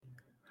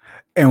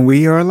And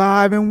we are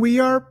live and we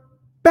are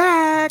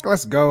back.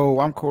 Let's go.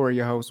 I'm Corey,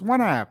 your host, one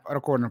half of the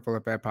Corner Full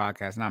of Fat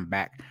podcast, and I'm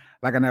back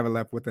like I never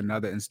left with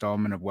another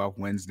installment of Wealth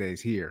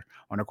Wednesdays here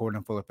on the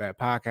Corner Full of Fat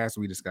podcast.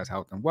 We discuss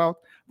health and wealth,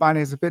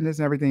 finance and fitness,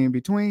 and everything in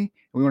between.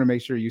 We want to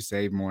make sure you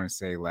save more and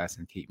save less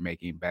and keep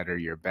making better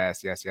your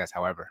best. Yes, yes.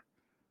 However,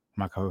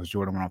 my co-host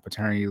Jordan went on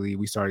paternity leave.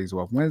 We started these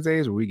Wealth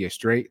Wednesdays where we get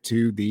straight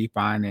to the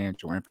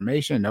financial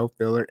information, no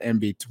filler in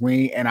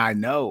between. And I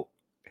know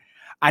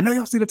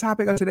y'all see the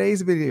topic of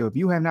today's video. If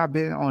you have not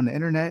been on the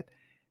internet,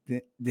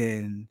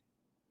 then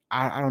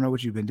I don't know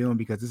what you've been doing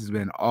because this has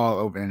been all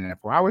over the internet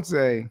for, I would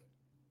say,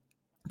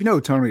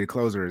 Tony the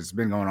Closer has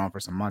been going on for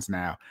some months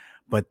now.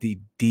 But the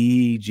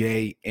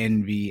DJ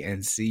Envy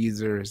and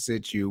Cesar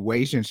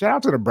situation, shout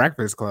out to the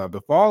Breakfast Club,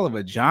 the fall of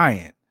a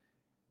giant.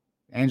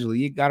 Angela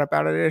Yee got up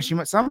out of there.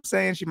 Some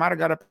saying she might have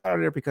got up out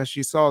of there because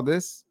she saw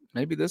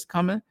maybe this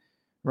coming,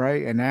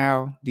 right? And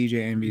now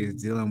DJ Envy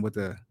is dealing with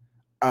a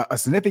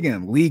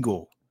significant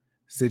legal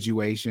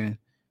situation.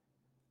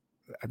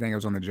 I think it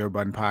was on the Joe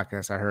Budden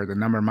podcast. I heard the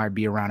number might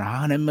be around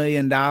 $100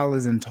 million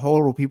in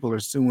total. People are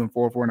suing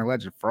for an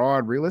alleged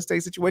fraud real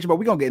estate situation, but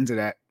we're going to get into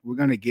that. We're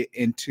going to get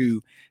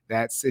into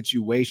that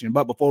situation.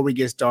 But before we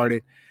get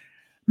started,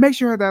 make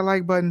sure you hit that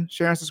like button,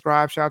 share and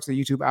subscribe. Shout out to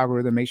the YouTube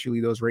algorithm. Make sure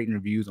you leave those rating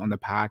reviews on the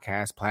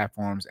podcast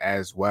platforms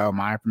as well.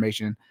 My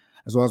information,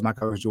 as well as my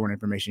coach Jordan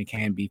information,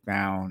 can be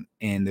found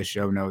in the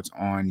show notes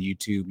on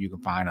YouTube. You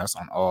can find us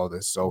on all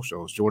the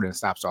socials. Jordan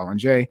Stops All and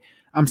J.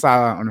 I'm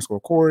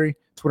Silent_Corey.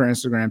 Twitter,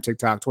 Instagram,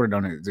 TikTok. Twitter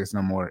don't exist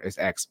no more. It's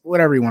X,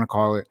 whatever you want to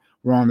call it.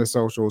 We're on the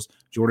socials.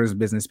 Jordan's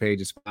business page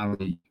is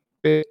Finally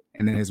Fit,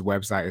 and then his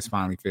website is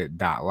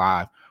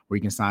finallyfit.live, where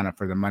you can sign up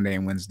for the Monday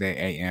and Wednesday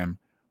AM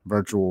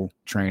virtual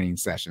training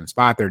sessions,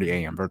 5:30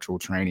 a.m. virtual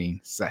training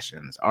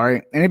sessions. All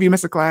right. And if you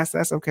miss a class,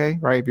 that's okay,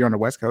 right? If you're on the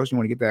West Coast, you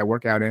want to get that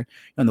workout in.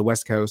 On the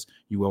West Coast,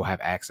 you will have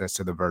access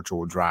to the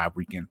virtual drive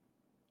where you can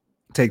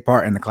take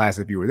part in the class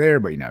if you were there,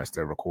 but it's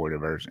the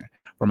recorded version.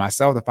 For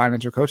myself, the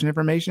financial coaching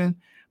information,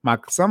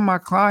 some of my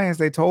clients,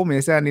 they told me,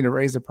 they said I need to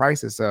raise the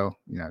prices. So,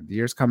 the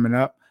year's coming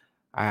up.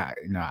 I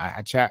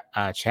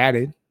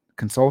chatted,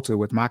 consulted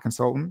with my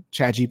consultant,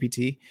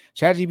 ChatGPT.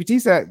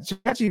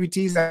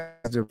 ChatGPT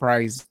said the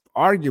price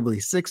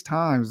arguably 6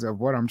 times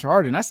of what I'm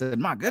charging. I said,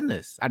 my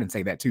goodness. I didn't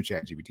say that to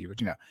ChatGPT,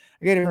 but I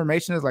get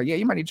information. It's like, yeah,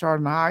 you might need to charge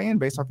on the high end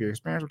based off your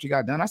experience, what you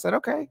got done. I said,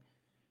 okay.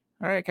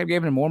 All right. I kept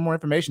giving them more and more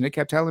information. They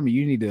kept telling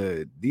me,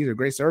 these are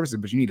great services,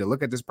 but you need to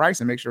look at this price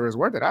and make sure it's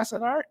worth it. I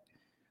said, all right.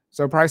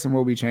 So pricing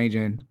will be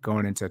changing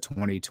going into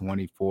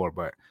 2024,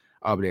 but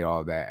I'll update all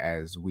of that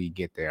as we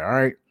get there. All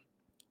right.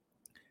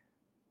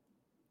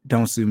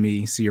 Don't sue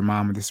me. See your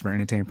mom. This is for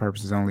entertainment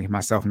purposes only.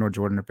 Myself, nor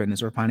Jordan, or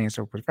fitness or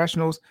financial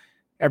professionals.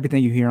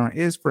 Everything you hear on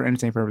is for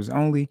entertainment purposes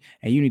only,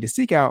 and you need to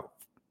seek out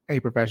a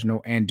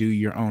professional and do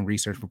your own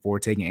research before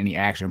taking any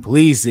action.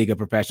 Please seek a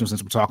professional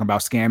since we're talking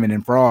about scamming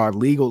and fraud,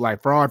 legal,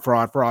 like fraud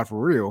for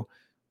real.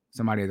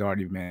 Somebody has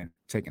already been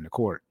taken to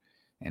court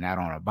and out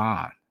on a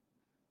bond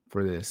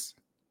for this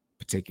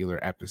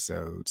particular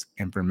episode's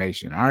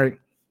information. All right.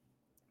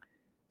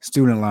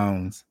 Student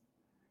loans.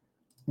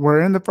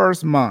 We're in the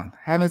first month.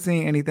 Haven't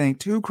seen anything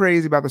too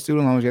crazy about the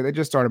student loans yet. They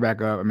just started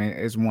back up. I mean,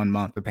 it's 1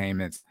 month of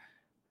payments.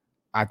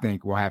 I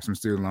think we'll have some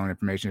student loan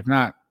information. If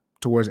not,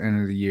 towards the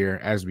end of the year,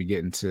 as we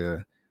get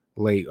into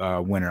late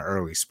winter,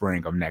 early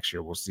spring of next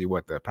year, we'll see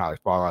what the probably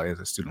fallout is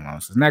of student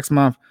loans. So next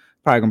month,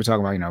 probably going to be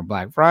talking about,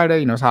 Black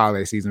Friday. It's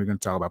holiday season. We're going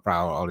to talk about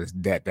probably all this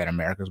debt that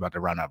America's about to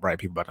run up, right?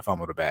 People about to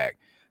fumble the bag.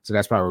 So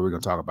that's probably what we're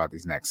going to talk about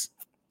these next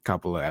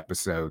couple of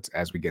episodes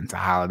as we get into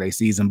holiday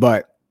season.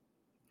 But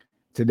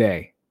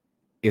today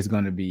is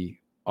going to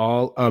be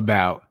all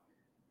about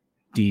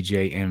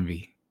DJ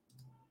Envy.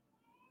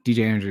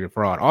 DJ Envy the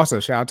fraud. Also,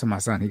 shout out to my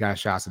son. He got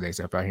shots today.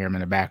 So if I hear him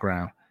in the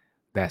background,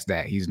 that's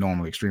that. He's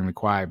normally extremely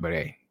quiet, but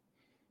hey,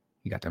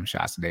 he got them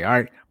shots today. All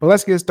right. But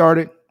let's get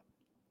started.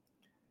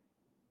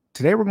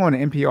 Today we're going to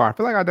NPR. I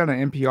feel like I've done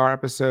an NPR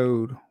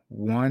episode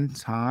one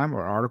time,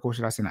 or article.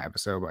 Should I say not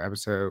episode, but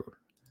episode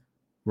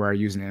where I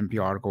use an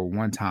NPR article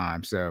one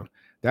time. So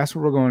that's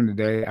where we're going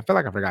today. I feel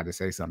like I forgot to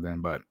say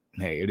something, but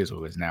hey, it is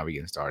what it is. Now we're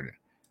getting started.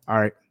 All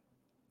right.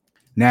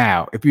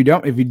 Now, if you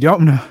don't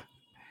know,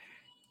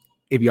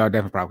 if y'all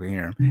definitely probably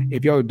hear him.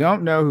 If y'all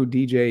don't know who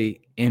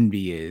DJ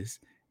Envy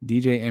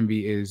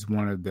is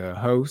one of the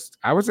hosts.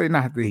 I would say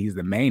not that he's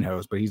the main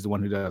host, but he's the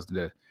one who does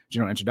the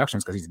general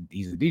introductions because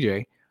he's a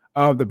DJ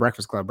of the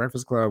Breakfast Club.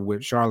 Breakfast Club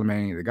with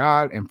Charlamagne the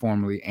God and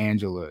formerly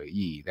Angela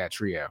Yee, that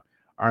trio.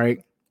 All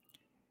right.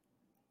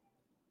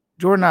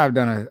 Jordan and I have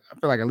done I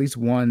feel like at least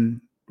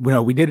one.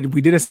 Well, we did a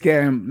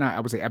scam, not I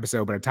would say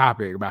episode, but a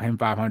topic about him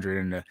 500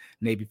 and the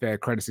Navy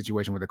Fed credit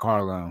situation with the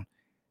car loan.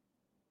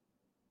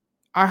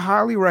 I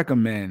highly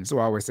recommend. So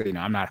I always say,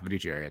 I'm not a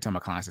fiduciary. I tell my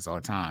clients this all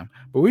the time.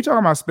 But we're talking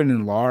about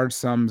spending large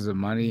sums of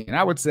money. And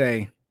I would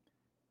say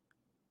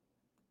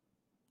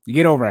you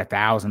get over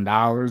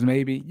 $1,000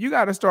 maybe. You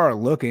got to start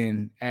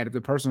looking at if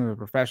the person is a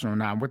professional or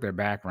not, and what their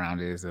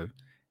background is, of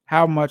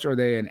how much are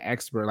they an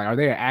expert? Like, are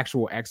they an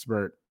actual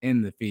expert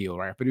in the field,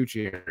 right?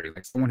 Fiduciary,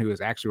 like someone who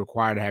is actually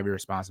required to have your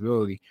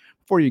responsibility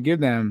before you give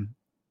them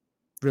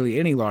really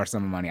any large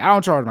sum of money. I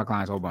don't charge my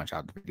clients a whole bunch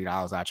out the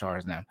 $50 I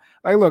charge them.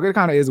 Like, look, it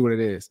kind of is what it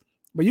is.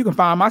 But you can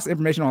find my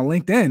information on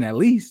LinkedIn at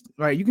least.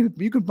 Right? You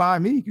can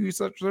find me. You can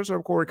search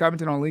up Corey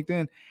Covington on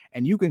LinkedIn,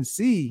 and you can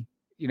see,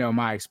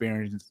 my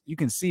experience. You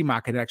can see my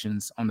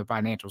connections on the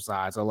financial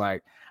side. So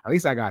like, at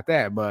least I got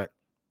that. But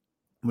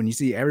when you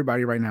see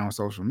everybody right now on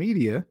social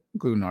media,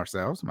 including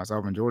ourselves,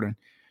 myself and Jordan,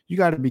 you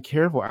got to be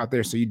careful out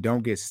there so you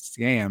don't get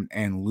scammed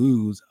and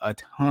lose a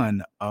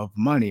ton of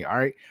money. All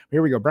right.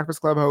 Here we go.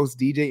 Breakfast Club host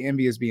DJ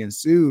Envy is being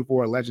sued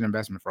for alleged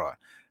investment fraud.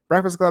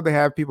 Breakfast Club, they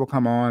have people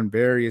come on,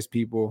 various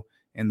people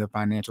in the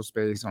financial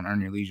space on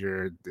Earn Your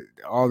Leisure,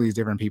 all these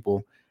different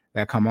people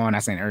that come on.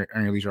 I'm saying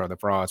Earn Your Leisure are the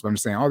frauds, but I'm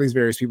just saying all these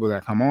various people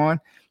that come on.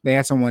 They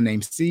had someone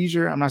named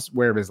Cesar. I'm not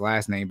aware of his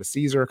last name, but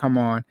Cesar come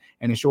on,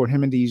 and in short,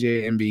 him and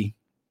DJ Envy,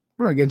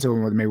 we're gonna get into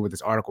maybe what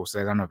this article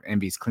says. I don't know if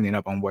Envy's cleaning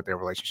up on what their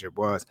relationship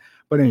was,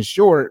 but in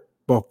short,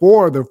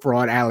 before the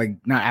fraud,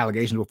 not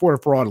allegations, before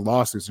the fraud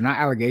lawsuits, not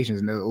allegations,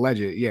 and they're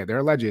alleged, they're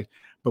alleged,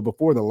 but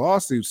before the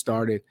lawsuit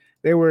started,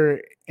 they were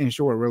in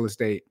short real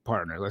estate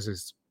partners. Let's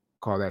just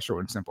call that short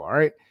and simple. All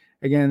right.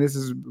 Again, this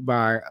is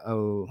by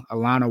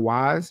Alana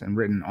Wise and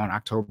written on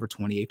October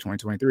 28,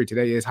 2023.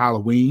 Today is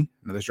Halloween.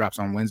 This drops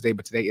on Wednesday,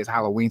 but today is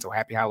Halloween, so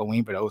happy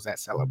Halloween for those that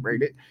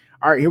celebrate it.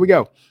 All right, here we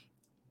go.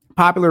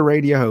 Popular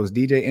radio host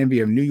DJ Envy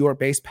of New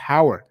York-based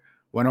Power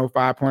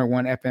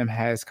 105.1 FM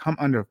has come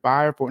under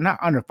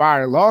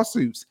fire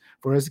lawsuits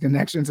for his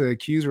connection to the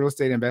accused real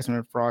estate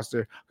investment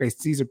fraudster,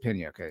 Cesar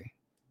Pina.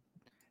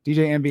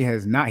 DJ Envy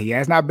has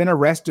not been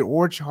arrested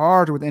or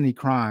charged with any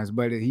crimes,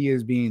 but he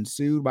is being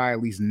sued by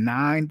at least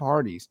 9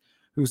 parties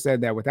who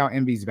said that without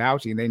Envy's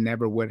vouching, they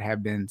never would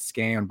have been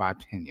scammed by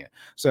Pena.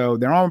 So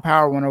they're on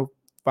Power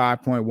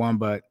 105.1,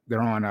 but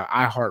they're on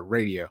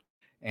iHeartRadio.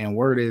 And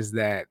word is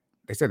that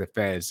they said the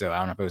feds, so I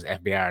don't know if it was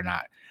FBI or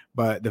not,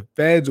 but the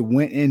feds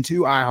went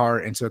into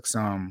iHeart and took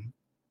some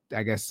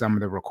of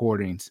the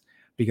recordings,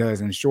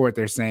 because in short,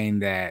 they're saying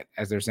that,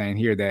 as they're saying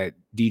here, that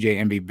DJ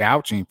Envy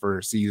vouching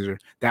for Cesar,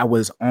 that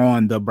was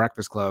on the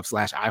Breakfast Club /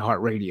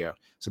 iHeartRadio.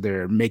 So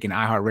they're making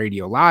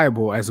iHeartRadio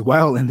liable as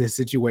well in this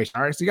situation.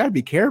 All right, so you got to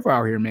be careful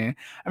out here, man.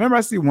 I remember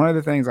I see one of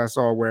the things I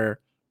saw where,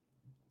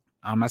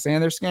 I'm not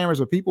saying they're scammers,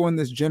 but people in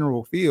this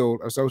general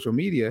field of social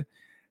media,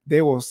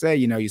 they will say,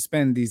 you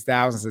spend these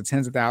thousands and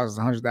tens of thousands,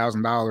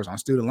 $100,000 on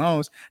student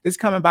loans. This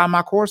come and buy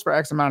my course for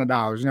X amount of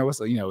dollars. It's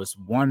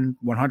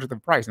 1/100th of the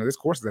price. This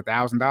course is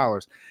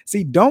 $1,000.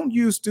 See, don't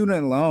use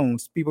student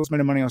loans, people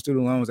spending money on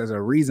student loans, as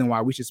a reason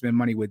why we should spend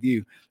money with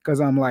you.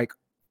 Because I'm like,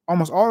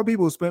 almost all the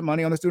people who spent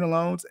money on the student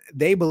loans,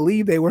 they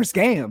believe they were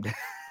scammed.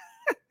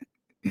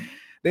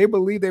 They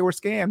believe they were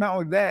scammed. Not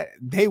only that,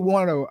 they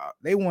want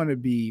to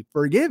be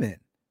forgiven,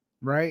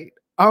 right?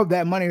 Of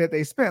that money that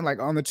they spent, like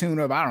on the tune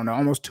of, I don't know,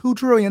 almost $2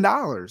 trillion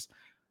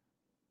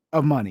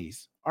of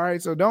monies. All right.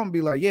 So don't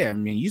be like,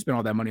 you spent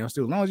all that money on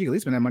student loans. You can at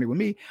least spend that money with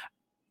me.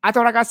 I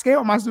thought I got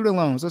scammed on my student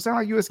loans. So it sounds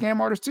like you a scam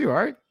artist too. All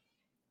right.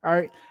 All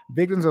right.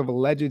 Victims of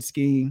alleged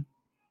scheme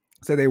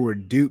said they were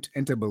duped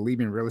into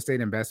believing real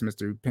estate investments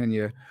through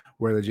Pena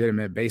were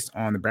legitimate based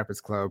on the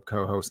Breakfast Club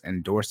co-host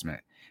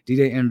endorsement.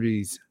 DJ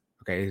Envy's,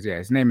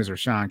 his name is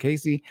Rashawn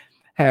Casey,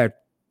 had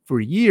for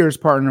years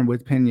partnered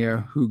with Pena,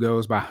 who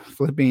goes by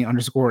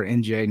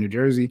Flipping_NJ New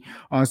Jersey,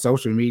 on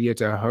social media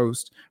to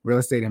host real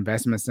estate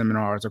investment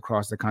seminars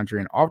across the country,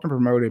 and often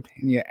promoted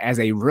Pena as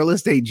a real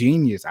estate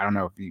genius. I don't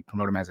know if you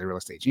promote him as a real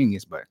estate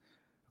genius, but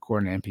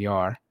according to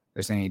NPR,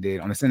 they're saying he did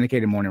on the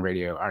syndicated morning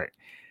radio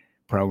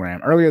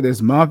program. Earlier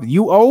this month,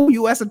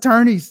 U.S.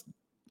 attorneys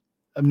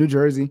of New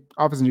Jersey,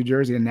 office in New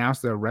Jersey,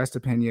 announced the arrest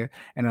of Pena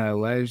and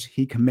alleged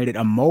he committed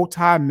a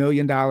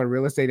multi-million-dollar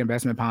real estate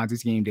investment Ponzi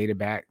scheme dated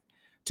back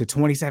to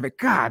 27.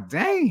 God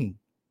dang,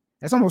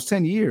 that's almost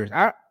 10 years.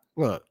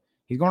 Look,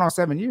 he's going on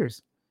 7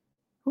 years.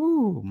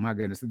 Oh my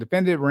goodness. The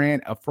defendant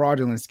ran a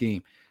fraudulent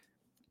scheme.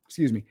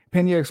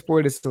 Pena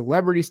exploited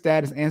celebrity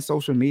status and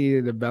social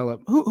media to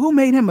develop. Who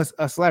made him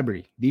a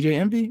celebrity? DJ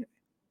Envy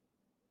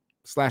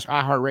 /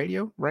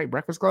 iHeartRadio, right?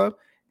 Breakfast Club.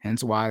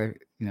 Hence why,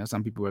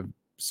 some people have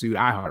sued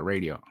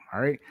iHeartRadio.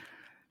 All right.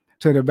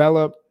 To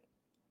develop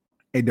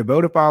a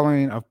devoted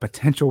following of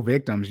potential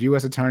victims,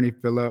 U.S. Attorney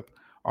Philip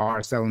R.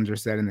 Selinger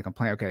said in the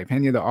complaint.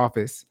 Pena, the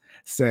office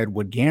said,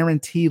 would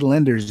guarantee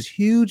lenders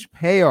huge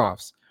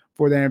payoffs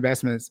for their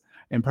investments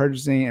in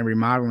purchasing and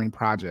remodeling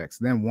projects.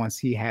 Then once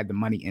he had the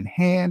money in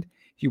hand,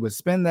 he would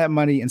spend that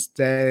money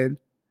instead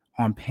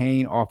on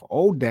paying off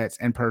old debts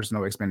and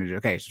personal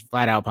expenditure. It's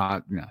flat out,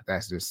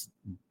 that's just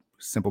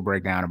simple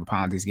breakdown of a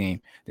Ponzi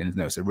scheme. Then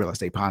it's a real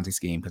estate Ponzi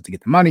scheme, because to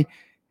get the money,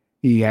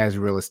 he has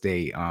real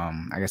estate,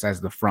 as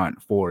the front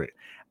for it.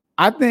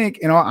 I think,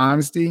 in all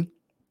honesty,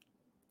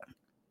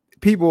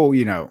 people,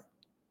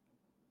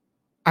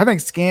 I think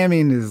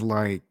scamming is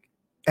like,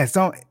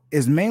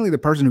 is mainly the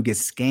person who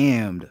gets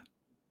scammed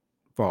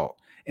fault,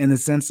 in the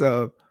sense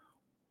of,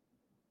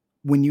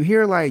 when you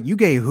hear like, you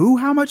gave who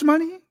how much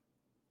money?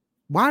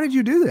 Why did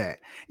you do that?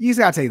 You just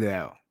gotta take the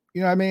L.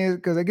 You know what I mean?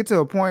 Because I get to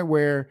a point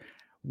where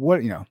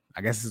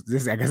I guess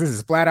this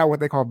is flat out what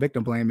they call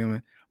victim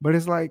blaming. But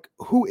it's like,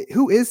 who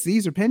is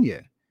Cesar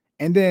Pina?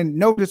 And then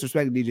no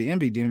disrespect to DJ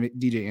Envy.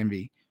 DJ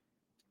Envy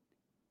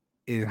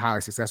is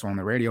highly successful on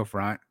the radio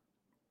front.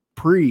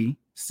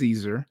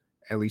 Pre-Cesar,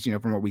 at least,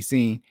 from what we've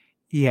seen,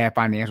 he had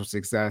financial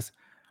success.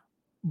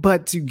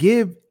 But to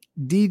give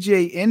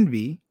DJ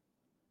Envy,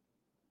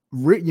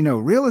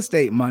 real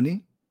estate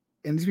money,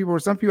 and these people,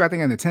 some people I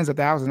think in the tens of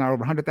thousands, not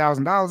over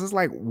 $100,000. It's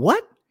like,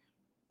 what?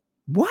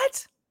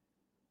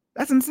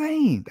 That's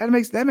insane. That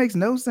makes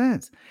no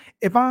sense.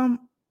 If I'm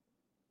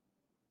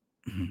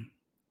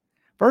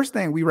first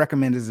thing we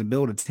recommend is to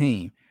build a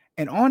team,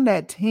 and on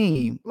that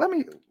team, let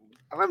me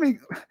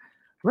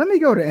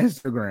go to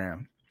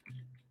Instagram,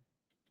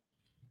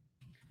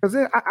 because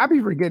I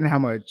be forgetting how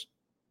much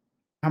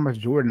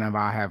Jordan and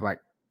I have like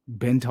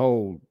been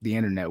told the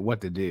internet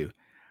what to do.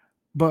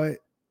 But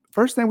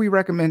first thing we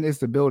recommend is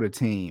to build a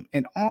team,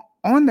 and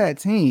on that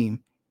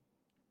team,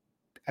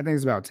 I think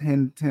it's about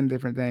 10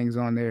 different things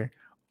on there.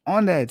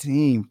 On that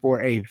team,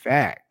 for a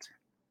fact,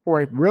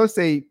 for a real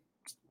estate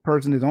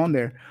person is on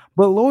there,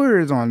 but lawyer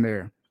is on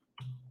there.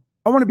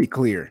 I want to be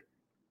clear.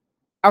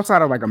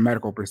 Outside of like a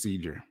medical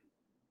procedure,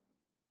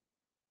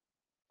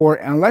 or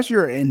unless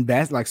you're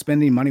like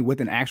spending money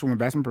with an actual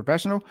investment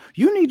professional,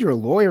 you need your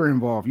lawyer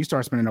involved. You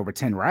start spending over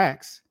 10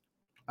 racks.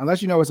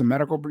 Unless it's a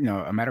medical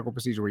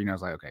procedure where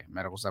it's like, okay,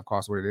 medical stuff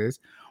costs what it is.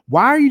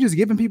 Why are you just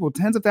giving people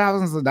tens of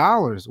thousands of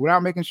dollars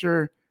without making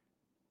sure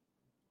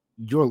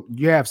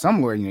you have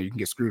some lawyer? You can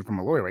get screwed from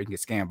a lawyer, right? You can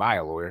get scammed by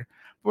a lawyer,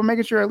 but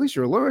making sure at least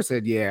your lawyer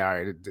said, yeah,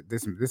 all right,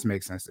 this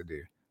makes sense to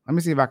do. Let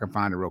me see if I can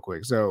find it real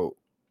quick. So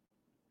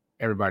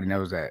everybody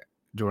knows that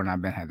Jordan and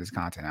I've been had this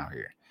content out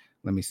here.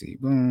 Let me see.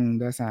 Boom.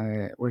 That's not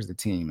it. Where's the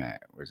team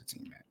at?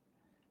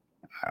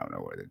 I don't know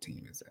where the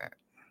team is at.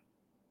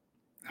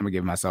 I'm gonna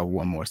give myself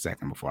one more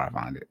second before I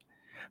find it,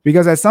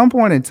 because at some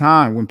point in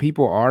time when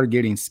people are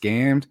getting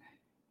scammed,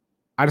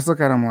 I just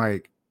look at them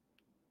like,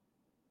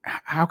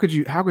 how could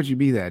you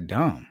be that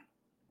dumb?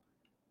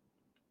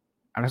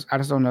 I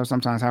just don't know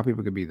sometimes how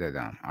people could be that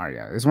dumb. All right,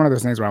 yeah, it's one of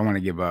those things where I want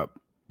to give up,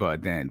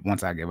 but then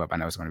once I give up, I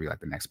know it's going to be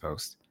like the next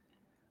post.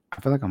 I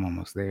feel like I'm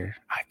almost there.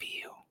 I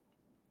feel.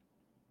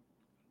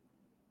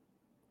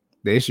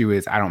 The issue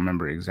is I don't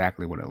remember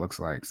exactly what it looks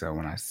like, so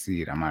when I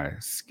see it, I might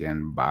have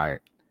skimmed by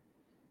it.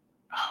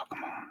 Oh,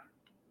 come on.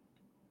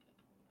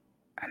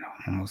 I know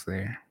I'm almost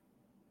there.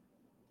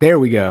 There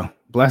we go.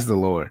 Bless the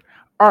Lord.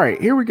 All right,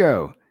 here we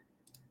go.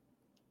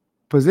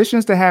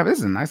 Positions to have. This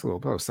is a nice little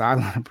post.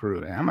 Sideline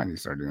approved. I might need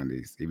to start doing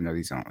these, even though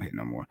these don't hit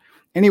no more.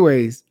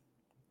 Anyways,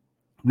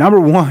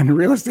 number 1,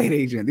 real estate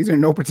agent. These are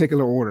in no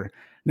particular order.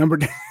 Number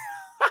 2.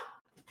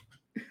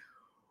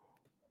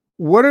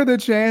 What are the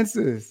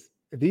chances?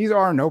 These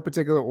are in no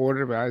particular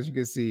order, but as you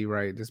can see,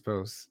 right, this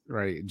post,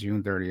 right,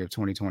 June 30th,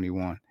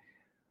 2021.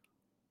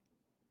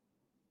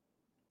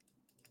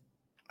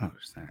 Oh,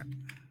 snap.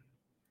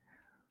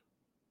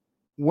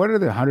 What are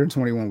the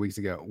 121 weeks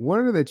ago?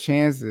 What are the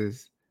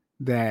chances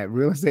that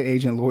real estate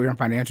agent, lawyer, and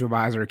financial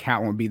advisor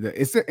account would be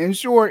in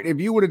short, if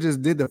you would have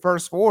just did the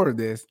first 4 of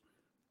this,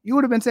 you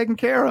would have been taken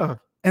care of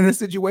in this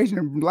situation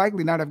and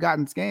likely not have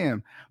gotten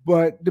scammed.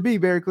 But to be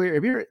very clear,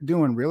 if you're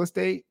doing real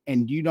estate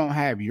and you don't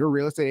have your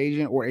real estate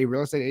agent or a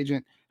real estate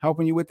agent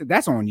helping you with it,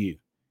 that's on you.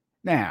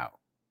 Now,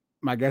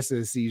 my guess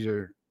is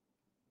Cesar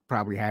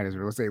probably had his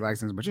real estate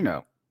license, but you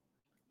don't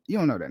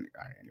know that. All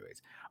right,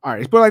 anyways. All right,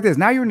 let's put it like this.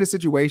 Now you're in this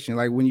situation,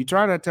 like when you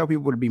try to tell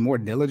people to be more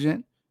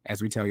diligent, as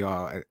we tell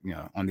y'all,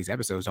 on these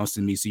episodes, don't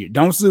sue me, sue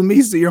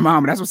your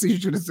mama. That's what Cesar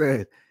should have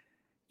said.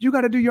 You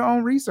got to do your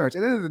own research.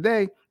 At the end of the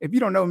day, if you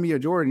don't know me or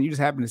Jordan, you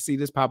just happen to see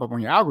this pop up on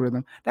your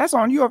algorithm, that's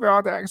on you if you're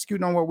out there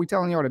executing on what we're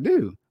telling y'all to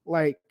do.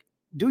 Like,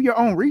 do your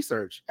own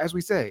research, as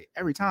we say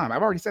every time.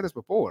 I've already said this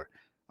before.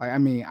 Like, I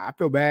mean, I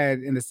feel bad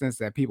in the sense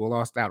that people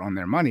lost out on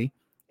their money,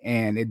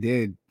 and it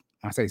did,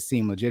 I say,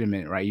 seem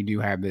legitimate, right? You do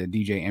have the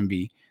DJ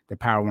Envy, the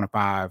Power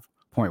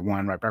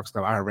 105.1, right? Breakfast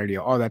Club,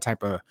 iHeartRadio, all that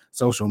type of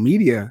social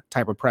media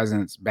type of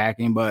presence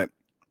backing, but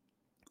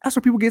that's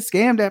where people get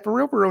scammed at for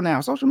real now,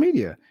 social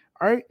media,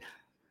 all right?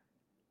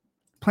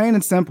 Plain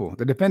and simple.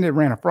 The defendant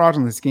ran a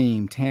fraudulent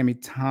scheme. Tammy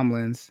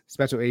Tomlin's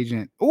special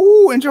agent.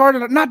 In charge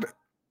of I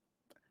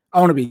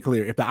want to be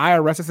clear. If the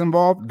IRS is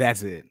involved,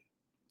 that's it.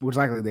 Which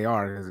likely they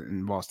are because it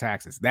involves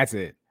taxes. That's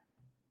it.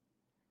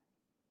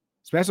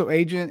 Special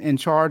agent in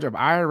charge of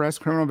IRS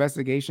criminal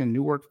investigation,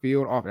 Newark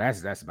Field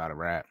office. That's about a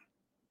wrap.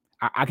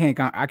 I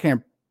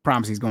can't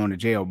promise he's going to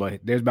jail, but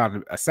there's about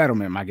a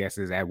settlement, my guess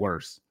is, at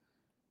worst.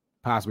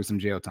 Possibly some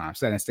jail time.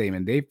 Said in a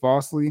statement, they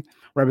falsely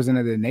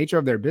represented the nature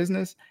of their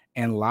business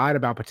and lied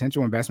about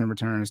potential investment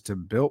returns to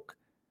bilk.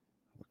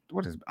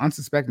 What is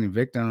unsuspecting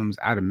victims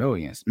out of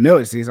millions?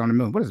 See, it's on the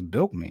million. What does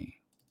bilk mean?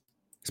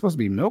 It's supposed to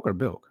be milk or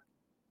bilk.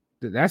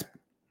 That's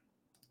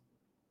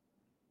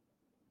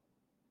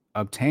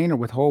obtain or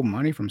withhold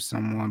money from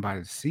someone by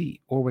deceit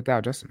or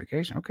without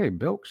justification. Okay,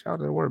 bilk. Shout out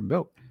to the word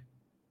bilk.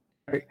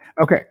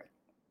 Okay.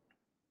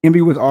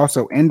 Envy was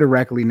also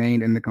indirectly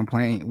named in the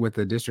complaint with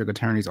the district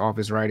attorney's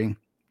office writing,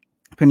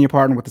 Pina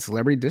partnered with a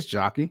celebrity disc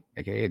jockey,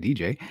 aka a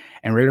DJ,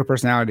 and radio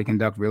personality to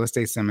conduct real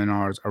estate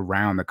seminars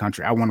around the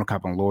country. I wonder a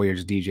couple of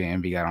lawyers DJ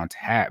Envy got on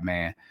tap,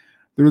 man.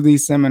 Through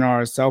these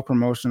seminars,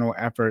 self-promotional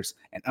efforts,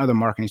 and other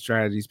marketing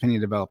strategies, Pena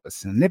developed a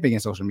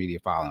significant social media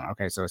following.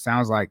 Okay, so it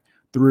sounds like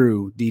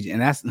through DJ, and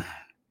that's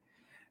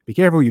be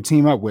careful who you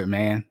team up with,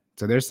 man.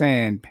 So they're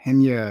saying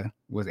Pena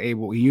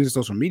he used a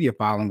social media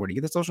following. Where to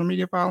get the social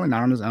media following?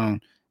 Not on his own,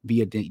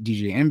 via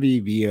DJ Envy,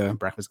 via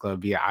Breakfast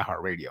Club, via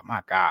iHeartRadio.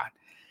 My God.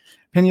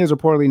 Pena is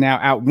reportedly now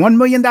out $1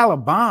 million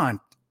bond.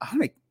 I'm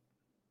like,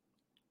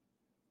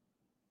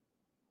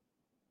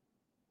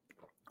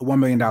 a $1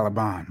 million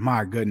bond.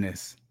 My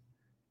goodness.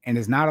 And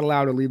is not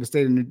allowed to leave the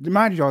state. And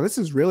mind you, y'all, this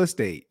is real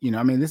estate. You know,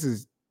 I mean, this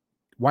is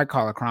white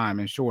collar crime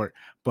in short.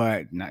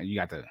 But now you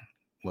got the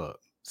look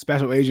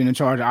special agent in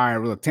charge of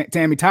IRS. Look,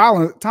 Tammy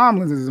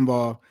Tomlins is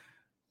involved.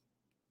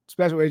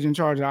 Special agent in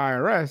charge of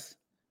IRS.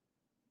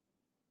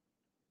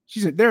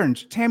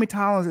 Tammy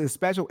Tomlins is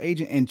special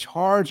agent in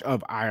charge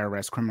of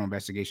IRS criminal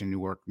investigation,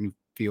 new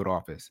field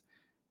office.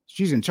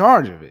 She's in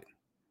charge of it.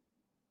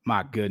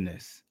 My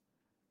goodness.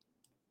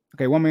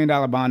 Okay, $1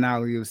 million bond now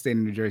leave the state of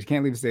New Jersey.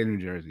 Can't leave the state of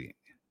New Jersey.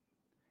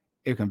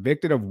 If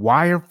convicted of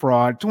wire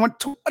fraud, 20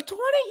 years.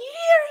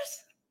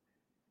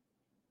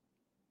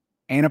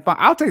 And if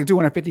I'll take a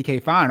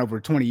 $250K fine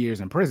over 20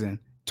 years in prison.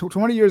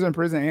 20 years in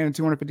prison and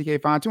a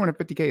 $250K fine.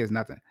 $250K is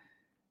nothing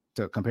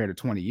to compare to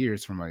 20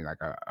 years from a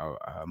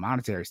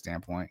monetary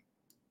standpoint.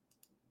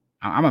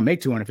 I'm gonna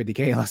make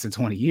 $250K in less than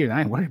 20 years.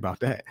 I ain't worried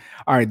about that.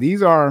 All right,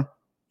 these are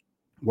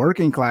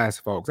working class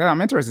folks.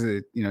 I'm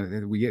interested,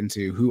 that we get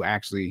into who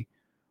actually,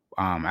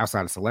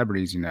 outside of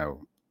celebrities,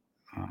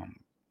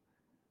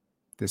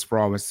 this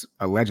fraud was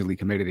allegedly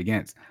committed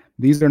against.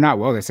 These are not,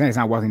 they're saying it's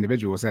not wealthy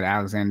individuals, said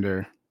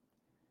Alexander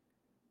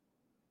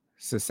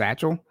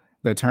Cesar,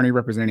 the attorney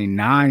representing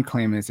 9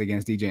 claimants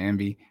against DJ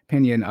Envy,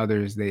 Pena, and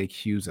others they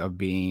accuse of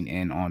being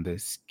in on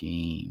this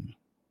scheme.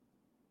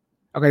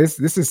 Okay,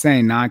 this is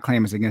saying 9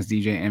 claimants against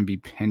DJ Envy,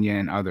 Pena,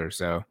 and others.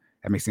 So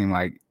that makes it seem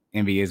like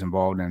Envy is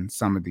involved in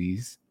some of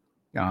these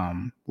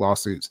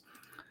lawsuits.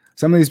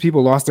 Some of these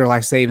people lost their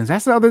life savings.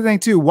 That's the other thing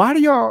too. Why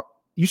do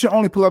you should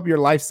only pull up your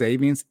life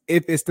savings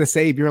if it's to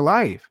save your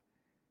life.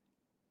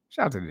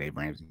 Shout out to Dave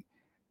Ramsey.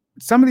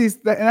 Some of these,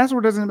 and that's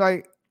what doesn't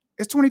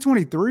it's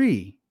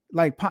 2023.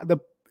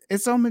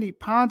 It's so many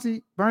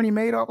Ponzi, Bernie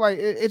Madoff.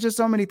 It's just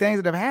so many things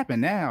that have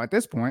happened now at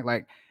this point.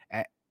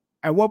 At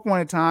what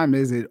point in time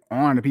is it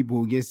on the people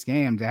who get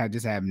scammed that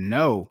just have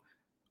no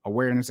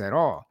awareness at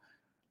all?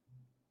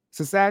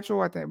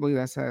 Cesar, I believe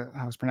that's how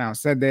it's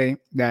pronounced, said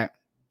that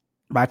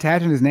by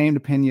attaching his name to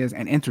Pena's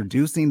and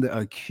introducing the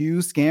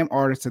accused scam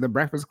artist to the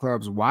Breakfast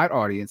Club's wide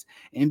audience,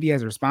 Envy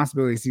has a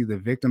responsibility to see the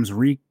victims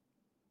recompensed.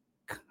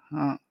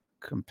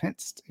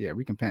 Yeah,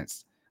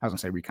 recompensed. I was gonna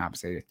say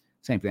recompensated.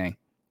 Same thing.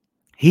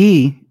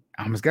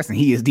 I'm just guessing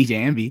he is DJ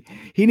Envy.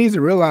 He needs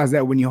to realize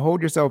that when you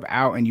hold yourself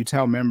out and you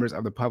tell members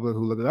of the public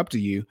who look up to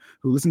you,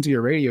 who listen to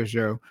your radio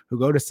show, who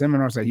go to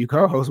seminars that you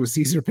co-host with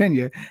Cesar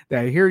Pina,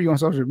 that hear you on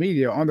social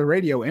media, on the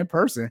radio, in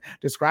person,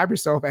 describe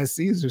yourself as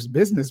Cesar's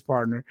business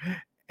partner,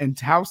 and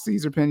tout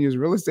Cesar Pina's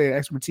real estate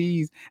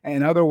expertise,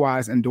 and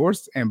otherwise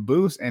endorse and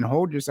boost and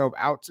hold yourself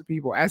out to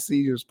people as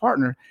Cesar's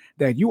partner,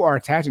 that you are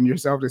attaching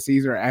yourself to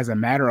Cesar as a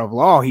matter of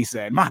law, he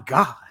said. My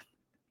God.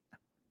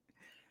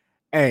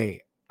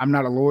 Hey, I'm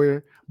not a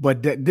lawyer,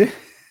 but this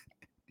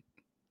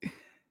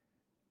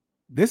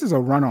is a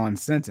run-on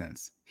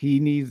sentence.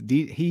 Being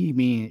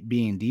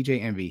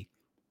DJ Envy,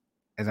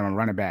 as I'm gonna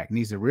run it back,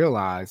 needs to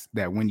realize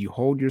that when you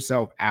hold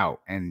yourself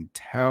out and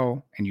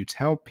you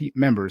tell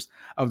members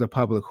of the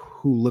public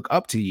who look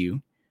up to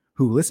you,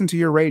 who listen to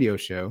your radio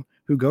show,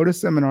 who go to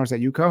seminars that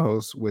you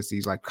co-host with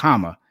these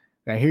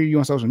that hear you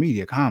on social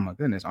media,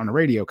 goodness, on the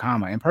radio,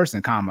 in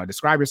person,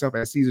 describe yourself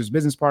as Cesar's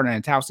business partner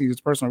and tout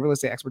Cesar's personal real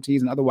estate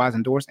expertise and otherwise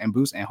endorse and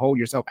boost and hold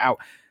yourself out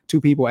to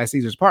people as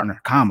Cesar's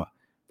partner,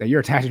 that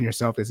you're attaching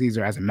yourself to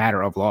Cesar as a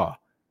matter of law.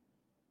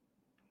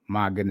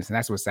 My goodness. And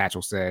that's what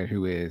Satchel said,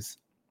 who is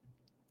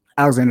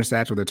Alexander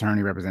Satchel, the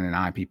attorney representing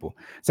 9 people.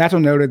 Satchel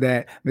noted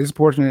that the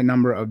disproportionate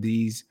number of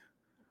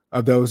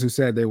those who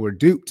said they were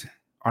duped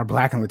are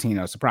Black and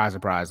Latino. Surprise,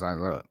 surprise.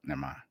 Look,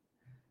 never mind.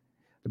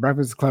 The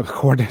Breakfast Club's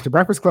core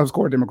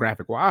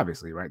demographic, well,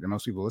 obviously, right? That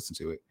most people listen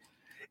to it.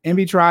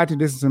 Envy tried to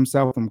distance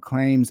himself from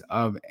claims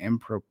of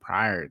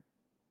impropriety.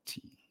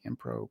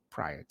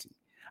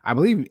 I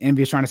believe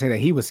Envy is trying to say that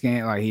he was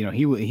scammed,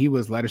 he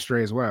was led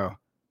astray as well.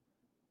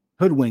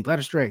 Hoodwinked, led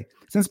astray.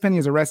 Since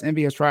Pena's arrest,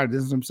 Envy has tried to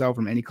distance himself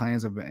from any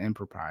claims of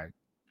impropriety.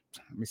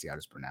 Let me see how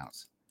this is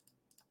pronounced,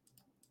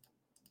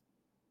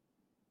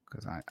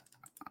 because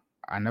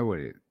I know what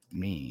it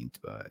means,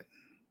 but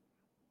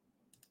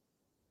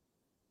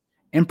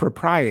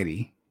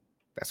impropriety.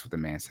 That's what the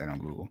man said on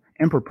Google.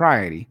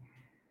 Impropriety.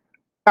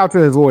 Out to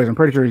his lawyers. I'm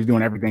pretty sure he's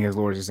doing everything his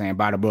lawyers are saying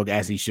by the book,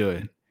 as he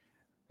should.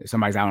 If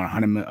somebody's out on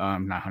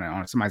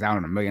somebody's out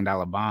on $1 million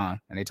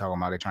bond, and they talking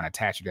about they're trying to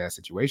attach you to that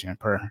situation,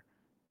 per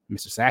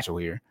Mr. Satchel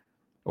here.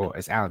 Well,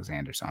 it's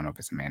Alexander, so I don't know if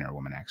it's a man or a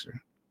woman, actually.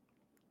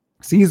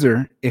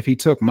 Cesar, if he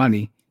took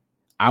money,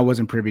 I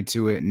wasn't privy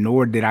to it,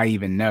 nor did I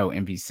even know,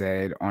 Envy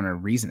said on a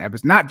recent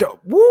episode.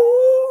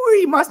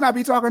 He must not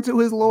be talking to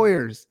his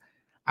lawyers.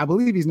 I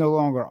believe he's no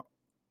longer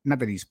not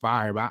that he's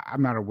fired, but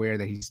I'm not aware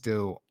that he's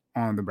still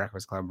on the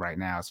Breakfast Club right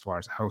now as far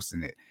as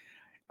hosting it.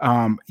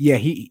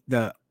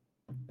 Yeah,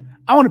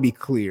 I want to be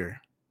clear,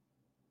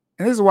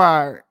 and this is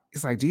why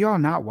it's like, do y'all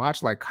not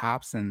watch like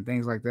Cops and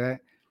things like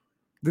that?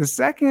 The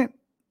second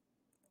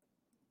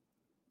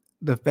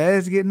the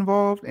feds get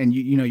involved, and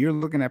you're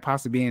looking at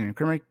possibly being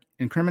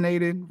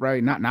incriminated,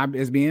 right? Not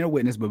as being a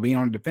witness, but being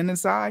on the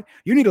defendant's side.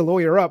 You need to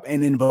lawyer up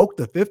and invoke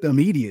the Fifth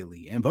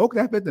immediately. Invoke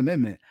that Fifth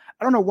Amendment.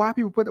 I don't know why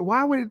people put that.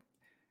 Why would it?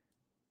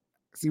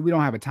 See, we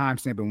don't have a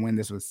timestamp of when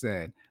this was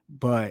said,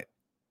 but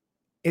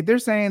if they're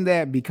saying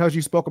that because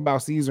you spoke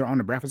about Cesar on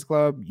the Breakfast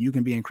Club, you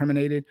can be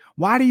incriminated,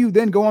 why do you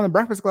then go on the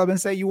Breakfast Club and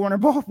say you weren't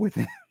involved with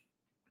it?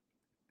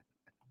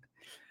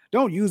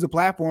 Don't use the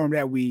platform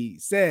that we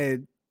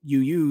said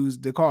you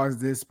used to cause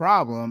this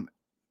problem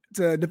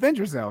to defend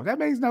yourself. That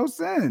makes no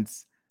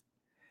sense.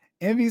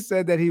 Envy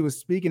said that he was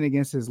speaking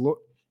against his lawyer.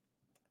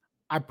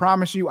 I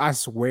promise you, I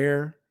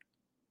swear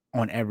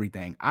on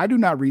everything. I do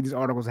not read these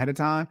articles ahead of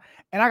time,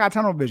 and I got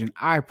tunnel vision.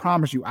 I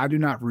promise you, I do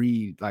not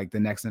read like the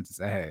next sentence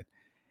ahead.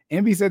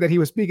 Envy said that he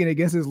was speaking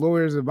against his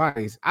lawyer's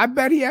advice. I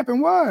bet he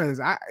effing was.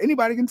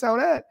 Anybody can tell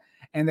that.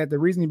 And that the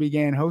reason he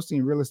began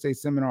hosting real estate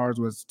seminars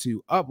was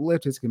to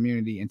uplift his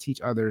community and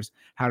teach others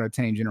how to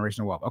attain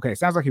generational wealth. Okay,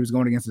 sounds like he was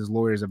going against his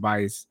lawyer's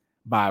advice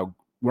by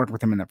working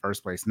with him in the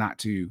first place, not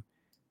to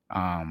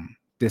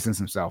distance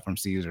himself from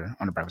Cesar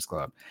on the Breakfast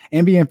Club.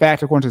 Envy, in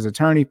fact, according to his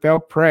attorney,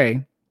 fell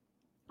prey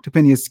to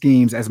Pina's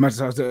schemes as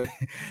much as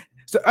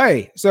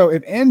so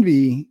if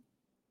Envy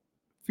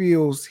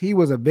feels he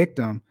was a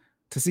victim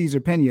to Cesar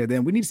Pina,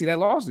 then we need to see that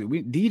lawsuit.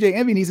 DJ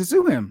Envy needs to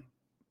sue him.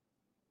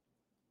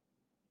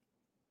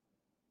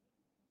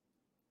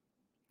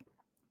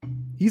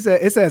 He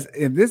said, it says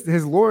if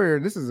his lawyer,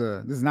 this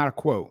is not a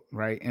quote,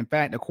 right? In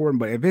fact,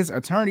 but if his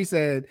attorney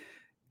said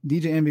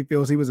DJ Envy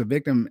feels he was a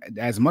victim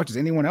as much as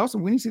anyone else,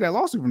 we need to see that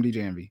lawsuit from DJ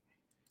Envy.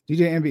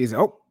 DJ Envy is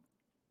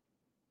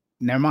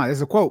never mind. This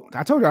is a quote.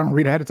 I told you I don't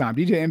read ahead of time.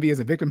 DJ Envy is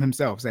a victim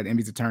himself, said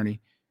Envy's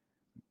attorney,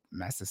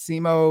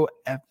 Massimo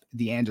F.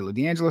 D'Angelo.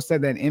 D'Angelo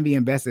said that Envy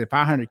invested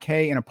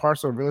 $500K in a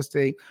parcel of real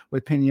estate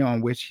with Pina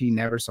on which he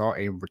never saw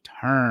a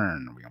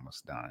return. We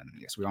almost done.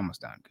 Yes, we almost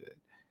done. Good.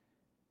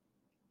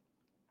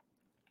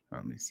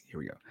 Let me see. Here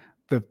we go.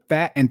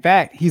 In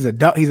fact, he's a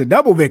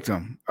double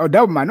victim, or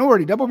double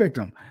minority, double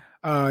victim.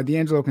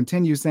 D'Angelo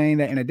continues saying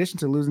that in addition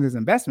to losing his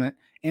investment,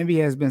 Envy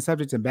has been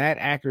subject to bad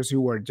actors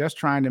who were just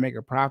trying to make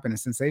a profit and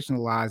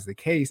sensationalize the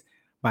case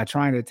by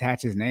trying to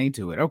attach his name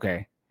to it.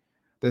 Okay.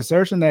 The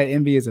assertion that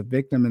Envy is a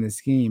victim in the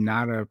scheme,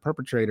 not a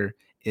perpetrator,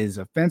 is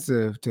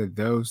offensive to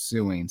those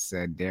suing,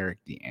 said Derek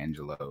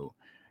D'Angelo.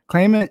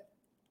 Claimant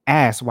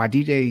asked why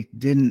DJ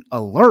didn't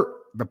alert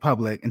the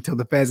public until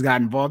the feds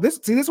got involved. This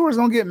is where it's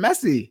gonna get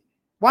messy.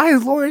 Why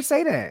his lawyers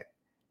say that?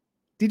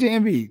 DJ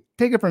Envy,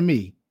 take it from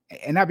me,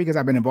 and not because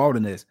I've been involved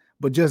in this,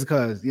 but just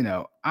because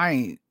I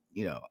ain't,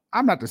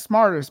 I'm not the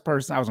smartest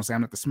person. I was gonna say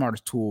I'm not the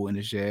smartest tool in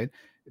the shed.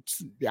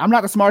 I'm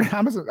not the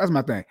smartest. That's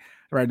my thing,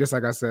 right? Just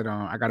like I said,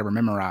 I got to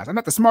memorize. I'm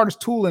not the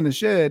smartest tool in the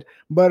shed,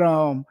 but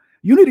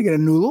you need to get a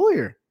new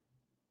lawyer.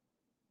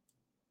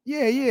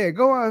 Yeah,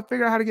 go out and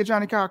figure out how to get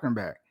Johnny Cochran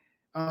back.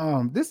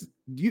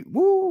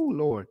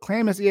 Lord,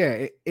 claimants.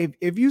 Yeah,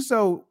 if you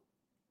so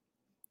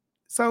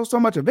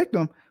much a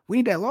victim, we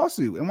need that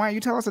lawsuit. And why don't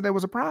you tell us that there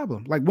was a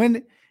problem? Like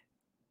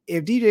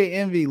if DJ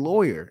Envy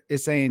lawyer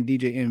is saying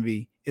DJ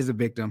Envy is a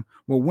victim,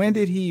 well, when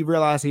did he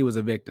realize he was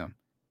a victim?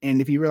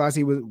 And if he realized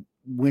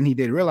when he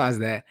did realize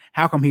that,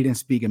 how come he didn't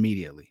speak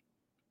immediately?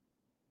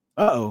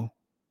 Like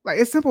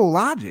it's simple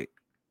logic.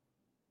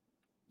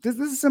 This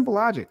is simple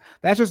logic.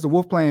 That's just the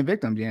wolf playing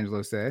victim,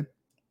 D'Angelo said.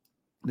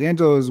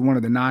 D'Angelo is one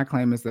of the 9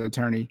 claimants the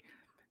attorney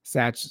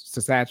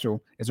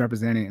Satchel is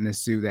representing in this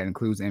suit that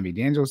includes Envy.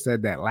 D'Angelo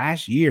said that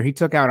last year he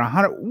took out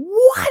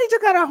He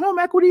took out a home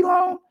equity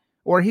loan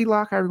or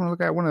HELOC, however you want to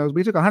look at one of those. But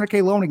he took a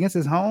 $100K loan against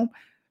his home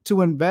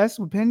to invest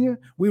with Pina.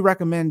 We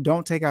recommend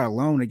don't take out a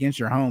loan against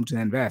your home to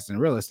invest in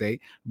real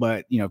estate.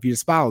 But if you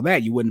just follow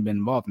that, you wouldn't have been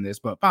involved in this.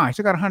 But fine, he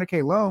took out a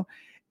 $100K loan.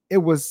 It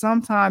was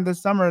sometime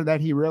this summer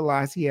that he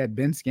realized he had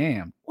been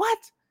scammed. What?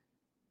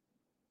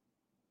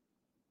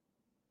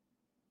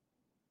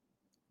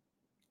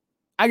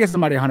 I get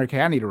somebody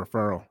 $100K. I need a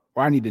referral,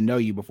 or I need to know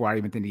you before I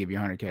even think to give you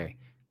 $100K. If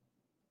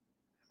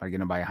I get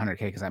nobody $100K,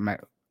 because I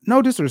might.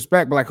 No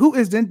disrespect, but like, who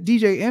is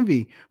DJ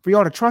Envy for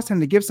y'all to trust him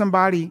to give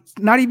somebody?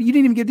 You didn't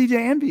even give DJ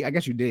Envy. I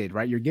guess you did,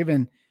 right? You're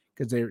giving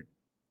because they're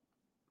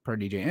per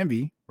DJ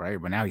Envy,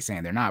 right? But now he's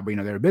saying they're not, but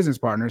they're business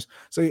partners.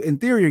 So in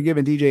theory, you're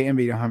giving DJ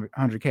Envy the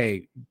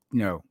 $100K,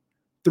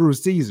 through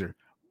Cesar.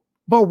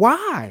 But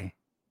why?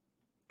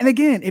 And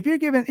again, if you're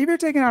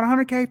taking out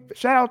 $100K,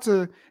 shout out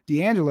to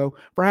D'Angelo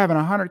for having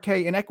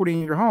 $100K in equity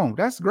in your home.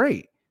 That's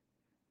great.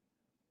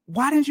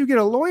 Why didn't you get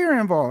a lawyer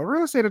involved, a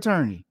real estate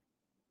attorney?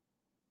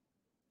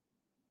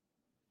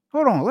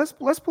 Hold on,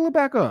 let's pull it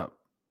back up.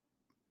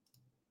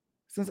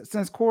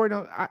 Since Corey,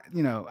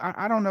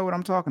 I don't know what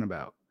I'm talking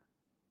about.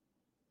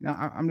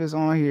 Now I'm just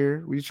on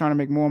here. We're just trying to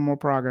make more and more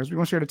progress. We're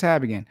gonna share the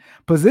tab again.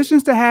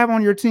 Positions to have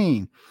on your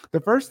team. The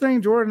first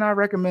thing Jordan and I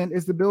recommend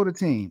is to build a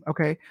team.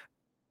 Okay.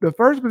 The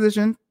first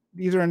position,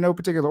 these are in no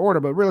particular order,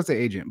 but real estate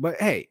agent. But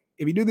hey,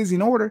 if you do this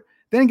in order,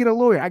 then get a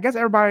lawyer. I guess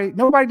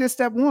nobody did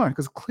step one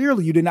because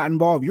clearly you did not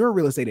involve your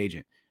real estate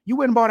agent. You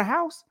went and bought a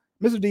house,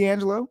 Mr.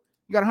 D'Angelo.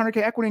 You got 100K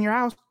equity in your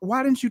house.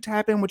 Why didn't you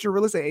tap in with your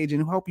real estate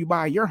agent who helped you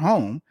buy your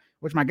home,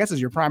 which my guess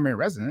is your primary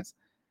residence,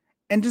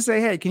 and just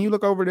say, hey, can you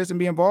look over this and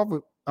be involved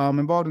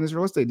in this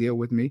real estate deal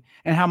with me?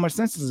 And how much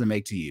sense does it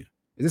make to you?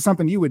 Is this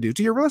something you would do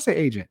to your real estate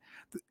agent?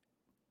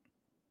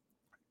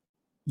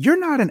 You're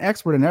not an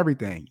expert in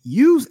everything.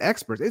 Use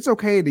experts. It's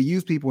okay to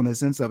use people in the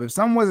sense of if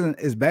someone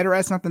is better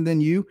at something than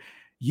you,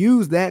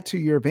 use that to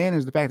your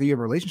advantage. The fact that you have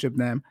a relationship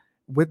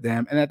with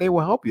them and that they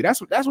will help you.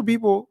 That's what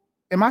people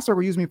in my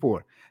circle use me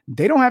for.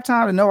 They don't have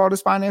time to know all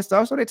this finance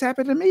stuff, so they tap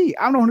into me.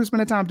 I'm the one who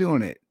spend the time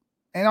doing it.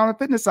 And on the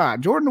fitness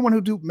side, Jordan, the one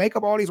who do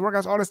makeup, all these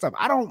workouts, all this stuff.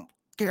 I don't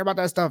care about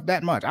that stuff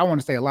that much. I want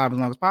to stay alive as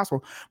long as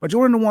possible. But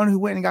Jordan, the one who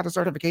went and got the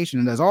certification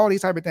and does all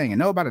these type of things and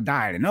know about a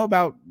diet and know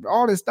about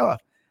all this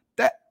stuff.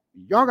 That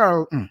y'all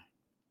gotta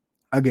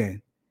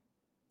again.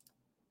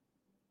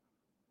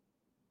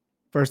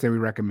 First thing we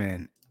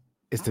recommend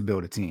is to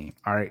build a team.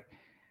 All right.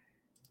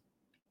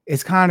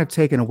 It's kind of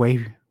taken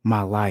away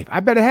my life. I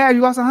better have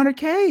you lost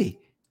 100K.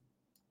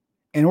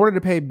 In order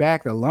to pay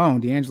back the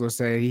loan, D'Angelo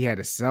said he had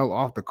to sell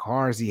off the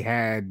cars he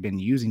had been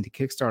using to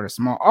kickstart a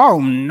small.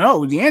 Oh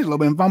no, D'Angelo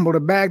been fumbled a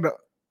bag.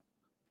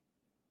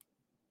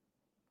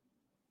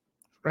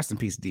 Rest in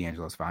peace,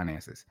 D'Angelo's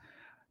finances.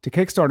 To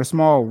kickstart a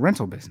small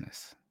rental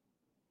business.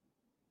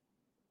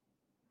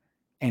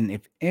 And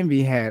if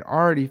Envy had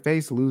already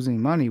faced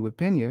losing money with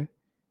Pina,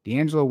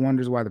 D'Angelo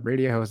wonders why the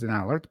radio host did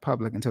not alert the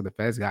public until the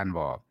feds got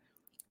involved.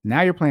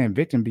 Now you're playing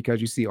victim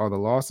because you see all the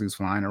lawsuits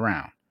flying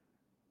around.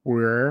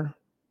 Where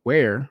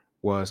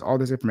was all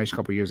this information a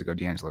couple years ago,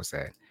 D'Angelo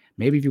said.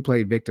 Maybe if you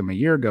played victim a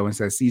year ago and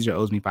said Cesar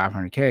owes me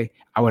 $500K,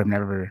 I would have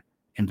never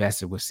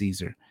invested with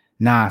Cesar.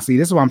 Nah, see,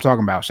 this is what I'm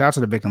talking about. Shout out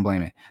to the victim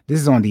blaming. This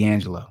is on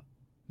D'Angelo.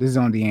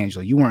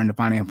 You weren't in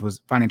the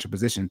financial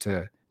position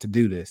to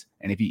do this.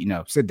 And if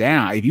you sit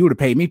down, if you would have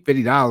paid me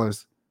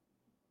 $50,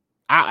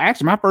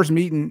 actually my first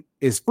meeting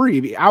is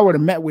free. I would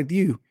have met with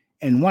you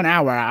in 1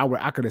 hour.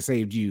 I could have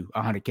saved you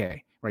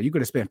 $100K, right? You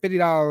could have spent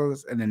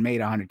 $50 and then made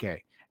 $100K.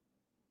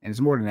 And it's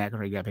more than that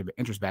because you got to pay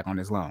interest back on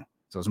this loan.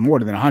 So it's more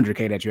than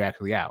 $100K that you're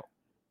actually out.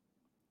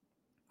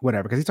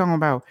 Whatever. Because he's talking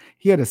about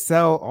he had to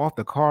sell off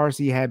the cars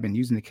he had been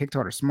using to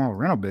kickstart a small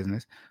rental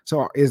business.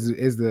 So is he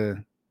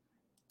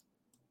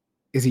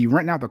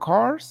renting out the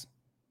cars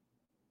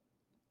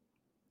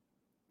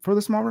for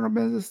the small rental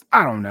business?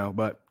 I don't know.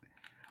 But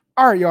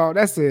all right, y'all.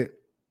 That's it.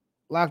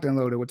 Locked and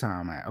loaded. What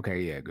time am I at?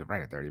 Okay, yeah, good.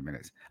 Right at 30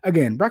 minutes.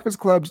 Again, Breakfast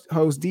Club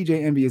host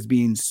DJ Envy is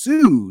being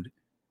sued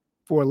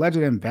for alleged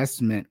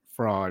investment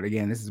fraud.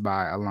 Again, this is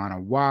by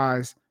Alana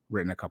Wise,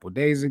 written a couple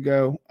days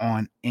ago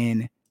on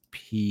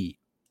NPR.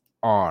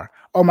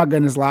 Oh my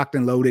goodness, locked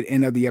and loaded.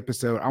 End of the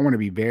episode. I want to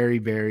be very,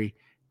 very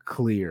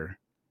clear.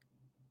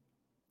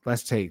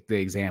 Let's take the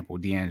example,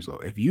 D'Angelo.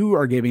 If you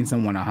are giving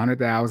someone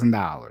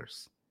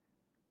 $100,000,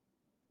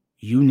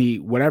 you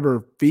need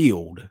whatever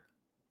field,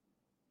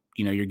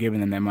 you're giving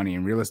them that money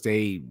in real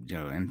estate,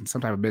 and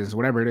some type of business,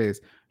 whatever it is,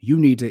 you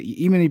need to,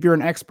 even if you're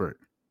an expert,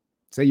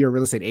 say you're a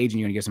real estate agent,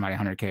 you're going to give somebody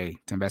 $100K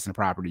to invest in a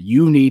property.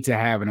 You need to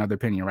have another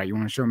opinion, right? You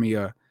want to show me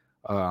a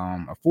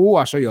fool?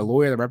 I'll show you a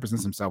lawyer that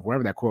represents himself,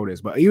 whatever that quote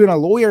is. But even a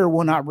lawyer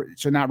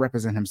should not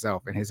represent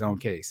himself in his own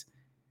case.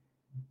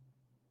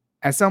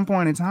 At some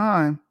point in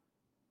time,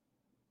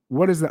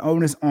 what is the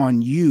onus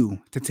on you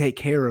to take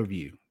care of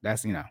you?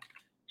 That's,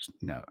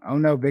 oh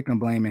no, victim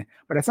blaming.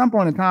 But at some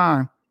point in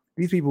time,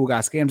 these people who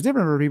got scammed, it's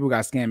different for people who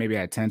got scammed maybe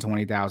at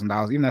 $10,000,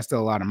 $20,000, even that's still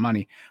a lot of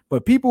money.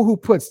 But people who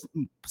put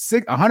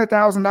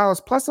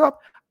 $100,000 plus up,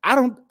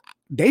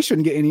 they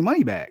shouldn't get any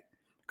money back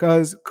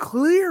because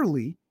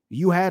clearly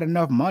you had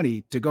enough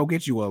money to go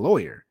get you a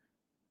lawyer.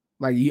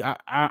 Like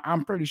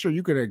I'm pretty sure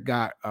you could have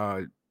got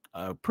a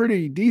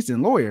pretty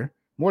decent lawyer,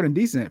 more than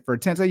decent for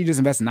 10. Say you just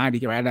invested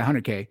 90K, right? At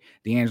 100K,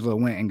 D'Angelo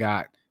went and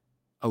got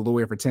a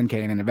lawyer for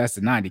 10K and then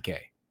invested 90K.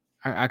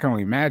 I can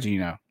only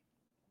imagine,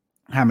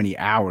 how many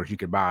hours you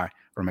could buy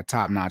from a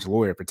top-notch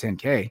lawyer for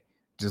 10K.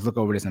 Just look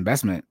over this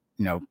investment,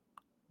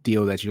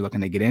 deal that you're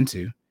looking to get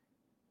into.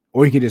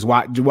 Or you can just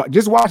watch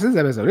this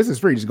episode. This is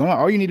free. Just go on.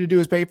 All you need to do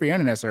is pay for your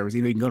internet service.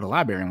 Either you can go to the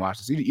library and watch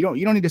this. You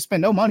don't need to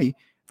spend no money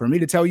for me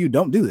to tell you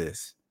don't do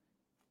this.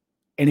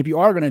 And if you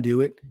are going to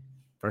do it,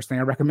 first thing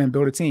I recommend,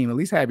 build a team. At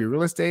least have your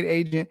real estate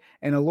agent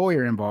and a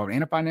lawyer involved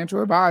and a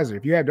financial advisor.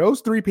 If you have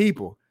those three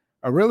people,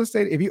 a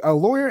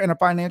lawyer and a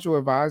financial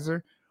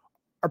advisor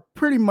are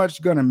pretty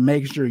much going to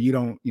make sure you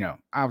don't,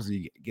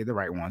 obviously get the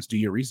right ones, do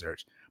your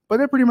research, but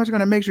they're pretty much going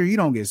to make sure you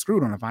don't get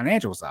screwed on the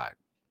financial side.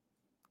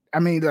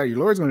 I mean, your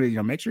lawyer's going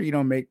to, make sure you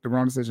don't make the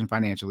wrong decision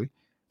financially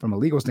from a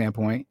legal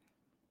standpoint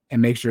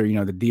and make sure,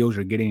 the deals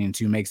you're getting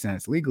into make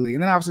sense legally.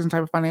 And then obviously some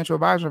type of financial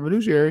advisor or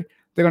fiduciary,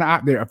 they're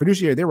a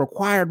fiduciary. They're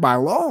required by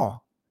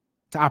law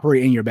to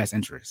operate in your best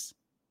interests.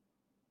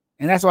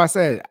 And that's why I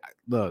said,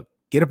 look,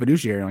 get a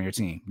fiduciary on your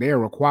team. They are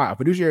required. A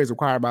fiduciary is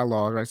required by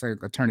law, right? Say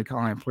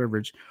attorney-client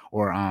privilege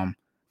or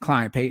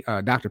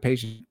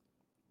doctor-patient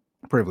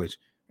privilege.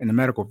 in the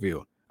medical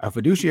field. A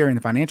fiduciary in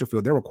the financial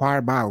field, they're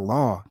required by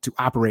law to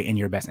operate in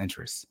your best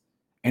interest.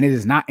 And it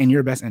is not in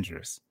your best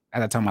interest.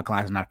 As I tell my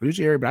clients, I'm not a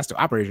fiduciary, but I still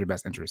operate in your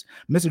best interest.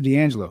 Mr.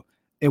 D'Angelo,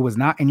 it was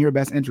not in your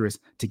best interest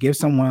to give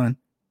someone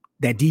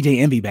that DJ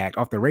Envy back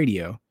off the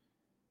radio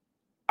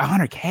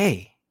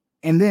 $100K.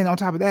 And then on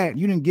top of that,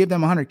 you didn't give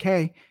them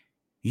 $100K.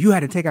 You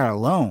had to take out a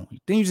loan.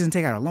 Then you just didn't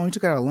take out a loan. You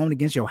took out a loan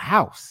against your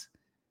house.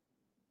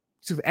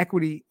 So the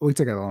equity, well, he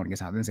took out a loan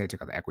against house. I didn't say he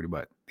took out the equity,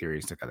 but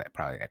theories took out that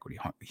probably equity,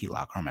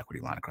 HELOC, home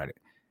equity line of credit.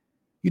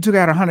 You took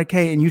out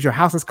 $100K and used your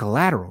house as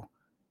collateral.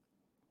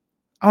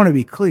 I want to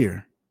be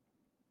clear.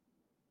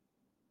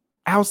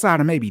 Outside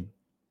of maybe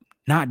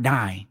not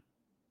dying,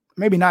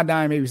 maybe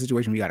a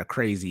situation where you got a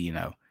crazy,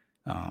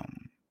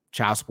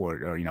 child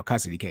support or,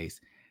 custody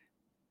case.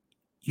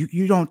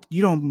 You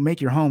don't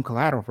make your home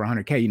collateral for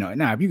 $100K.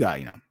 Now if you got,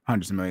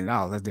 hundreds of millions of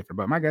dollars, that's different.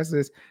 But my guess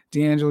is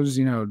D'Angelo's,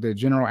 the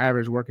general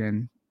average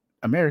working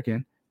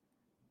American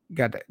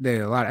got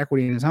a lot of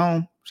equity in his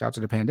home. Shout out to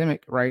the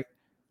pandemic, right?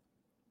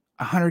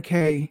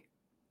 $100K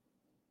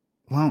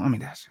loan. I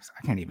mean, that's just,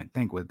 I can't even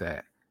think with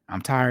that.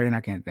 I'm tired and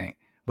I can't think.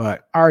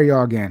 But all right,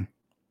 y'all, again,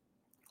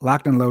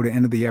 locked and loaded,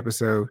 end of the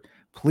episode.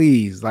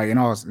 Please, like in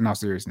all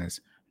seriousness,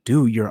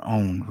 do your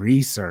own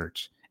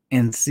research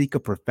and seek a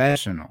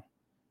professional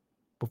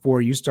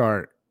before you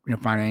start,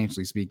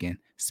 financially speaking,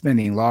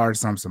 spending large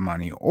sums of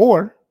money.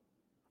 Or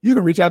you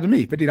can reach out to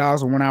me, $50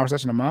 for 1 hour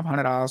session a month,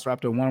 $100 for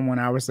up to one 1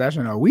 hour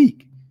session a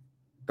week.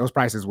 Those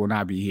prices will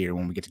not be here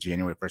when we get to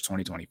January 1st,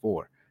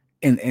 2024.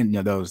 And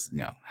those,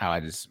 how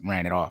I just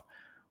ran it off.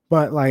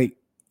 But like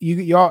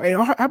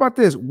y'all, how about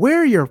this? Where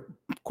are your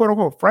quote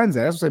unquote friends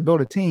at? That's what I say,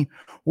 build a team.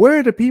 Where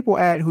are the people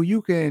at who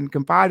you can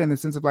confide in the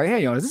sense of like,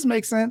 hey, does this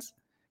make sense?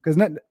 Because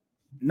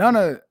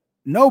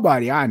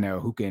nobody I know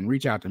who can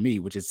reach out to me,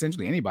 which is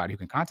essentially anybody who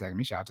can contact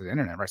me, shout out to the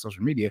internet, right?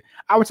 Social media.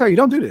 I would tell you,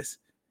 don't do this.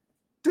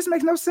 This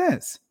makes no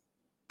sense.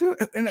 Dude,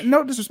 and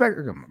no disrespect.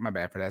 My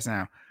bad for that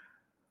sound.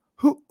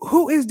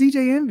 Who is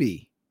DJ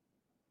Envy?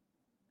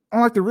 On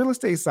like the real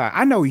estate side,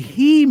 I know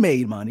he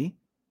made money,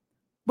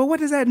 but what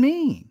does that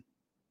mean?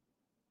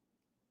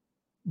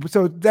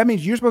 So that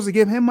means you're supposed to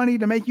give him money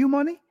to make you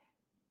money?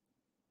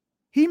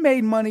 He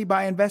made money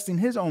by investing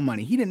his own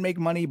money. He didn't make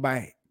money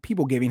by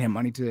people giving him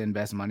money to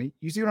invest money.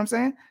 You see what I'm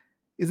saying?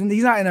 He's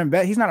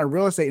not a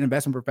real estate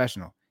investment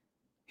professional.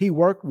 He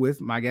worked with,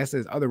 my guess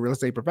is, other real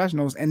estate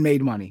professionals and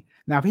made money.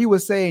 Now, if he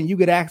was saying you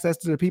get access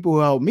to the people who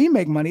help me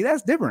make money,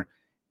 that's different.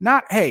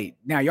 Not, hey,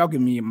 now y'all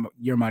give me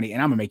your money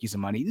and I'm gonna make you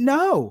some money.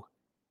 No.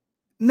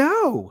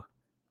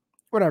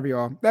 Whatever,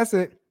 y'all. That's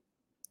it.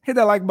 Hit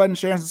that like button,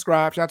 share and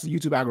subscribe. Shout out to the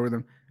YouTube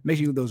algorithm. Make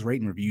sure you do those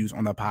rating reviews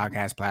on the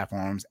podcast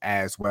platforms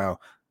as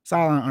well.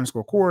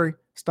 Silent_Corey,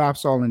 Stop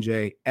Solin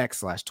J,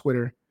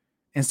 X/Twitter,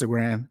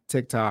 Instagram,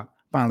 TikTok,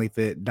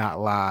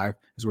 finallyfit.live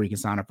is where you can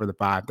sign up for the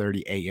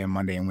 5:30 a.m.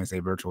 Monday and Wednesday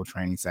virtual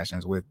training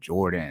sessions with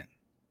Jordan.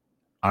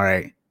 All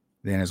right.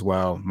 Then as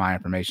well, my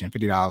information,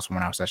 $50 for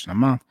 1 hour session a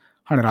month,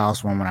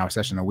 $100 for 1 hour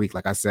session a week.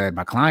 Like I said,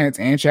 my clients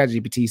and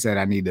ChatGPT said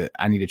I need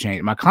to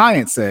change. My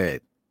clients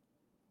said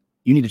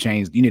you need to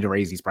change, you need to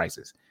raise these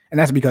prices. And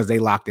that's because they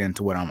locked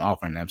into what I'm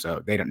offering them.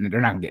 So they're not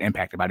gonna get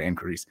impacted by the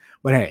increase.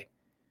 But hey,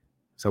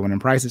 so when the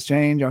prices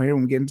change out here,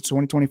 when we get into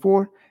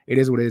 2024, it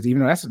is what it is.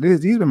 Even though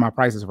these have been my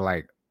prices for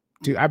like,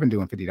 I've been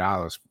doing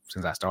 $50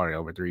 since I started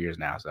over 3 years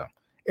now. So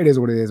it is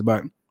what it is.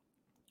 But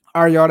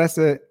all right, y'all, that's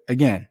it.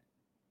 Again,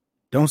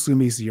 don't sue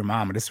me, sue your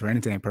mama. This is for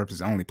entertainment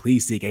purposes only.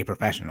 Please seek a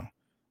professional.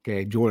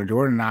 Okay,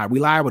 Jordan and I, we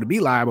liable to be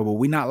liable, but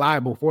we're not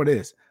liable for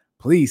this.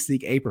 Please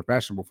seek a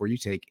professional before you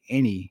take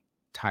any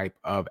type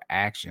of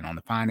action on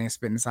the finance,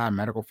 fitness side,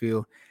 medical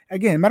field.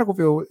 Again, medical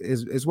field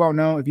is well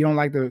known. If you don't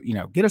like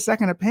get a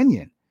second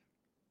opinion.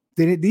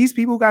 Did these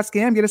people who got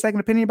scammed get a second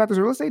opinion about this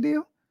real estate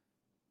deal?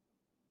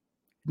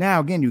 Now,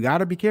 again, you got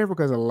to be careful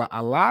because a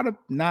lot of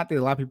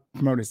people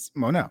promoted.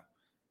 Well, no,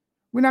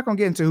 we're not going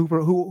to get into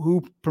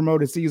who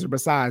promoted Cesar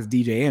besides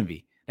DJ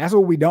Envy. That's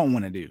what we don't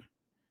want to do.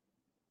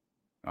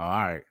 All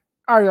right,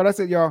 y'all. That's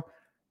it, y'all.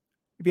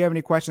 If you have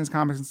any questions,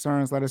 comments,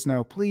 concerns, let us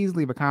know. Please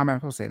leave a comment. I'm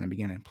supposed to say it in the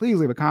beginning. Please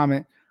leave a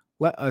comment.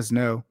 Let us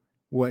know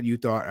what you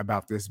thought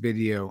about this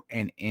video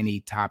and any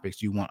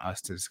topics you want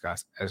us to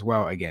discuss as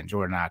well. Again,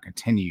 Jordan and I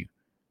continue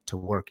to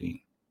working.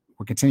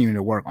 We're continuing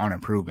to work on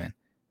improving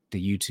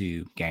the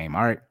YouTube game.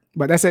 All right.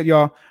 But that's it,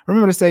 y'all.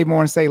 Remember to say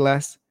more and say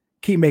less.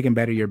 Keep making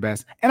better your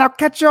best. And I'll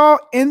catch y'all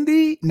in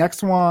the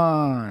next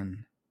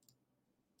one.